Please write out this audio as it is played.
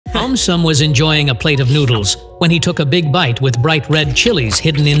AumSum was enjoying a plate of noodles when he took a big bite with bright red chilies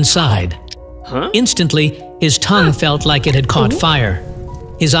hidden inside. Instantly, his tongue felt like it had caught fire.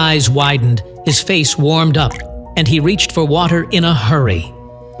 His eyes widened, his face warmed up, and he reached for water in a hurry.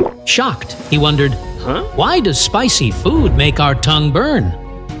 Shocked, he wondered, why does spicy food make our tongue burn?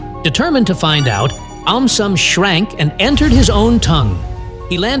 Determined to find out, AumSum shrank and entered his own tongue.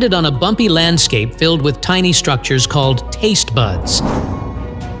 He landed on a bumpy landscape filled with tiny structures called taste buds.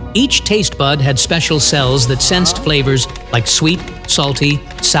 Each taste bud had special cells that sensed flavors like sweet, salty,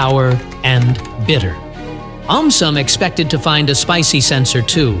 sour, and bitter. AumSum expected to find a spicy sensor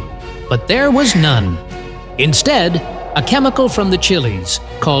too, but there was none. Instead, a chemical from the chilies,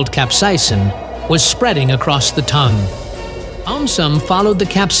 called capsaicin, was spreading across the tongue. AumSum followed the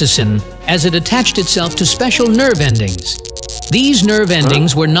capsaicin as it attached itself to special nerve endings. These nerve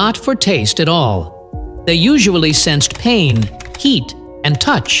endings were not for taste at all. They usually sensed pain, heat, and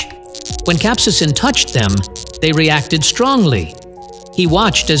touch. When capsaicin touched them, they reacted strongly. He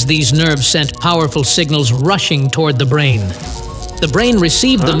watched as these nerves sent powerful signals rushing toward the brain. The brain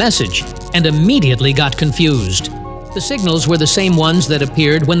received the message and immediately got confused. The signals were the same ones that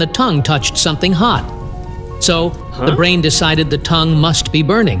appeared when the tongue touched something hot. So, the brain decided the tongue must be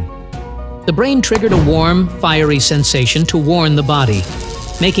burning. The brain triggered a warm, fiery sensation to warn the body,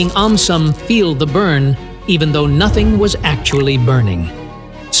 making AumSum feel the burn even though nothing was actually burning.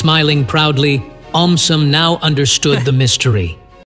 Smiling proudly, AumSum now understood the mystery.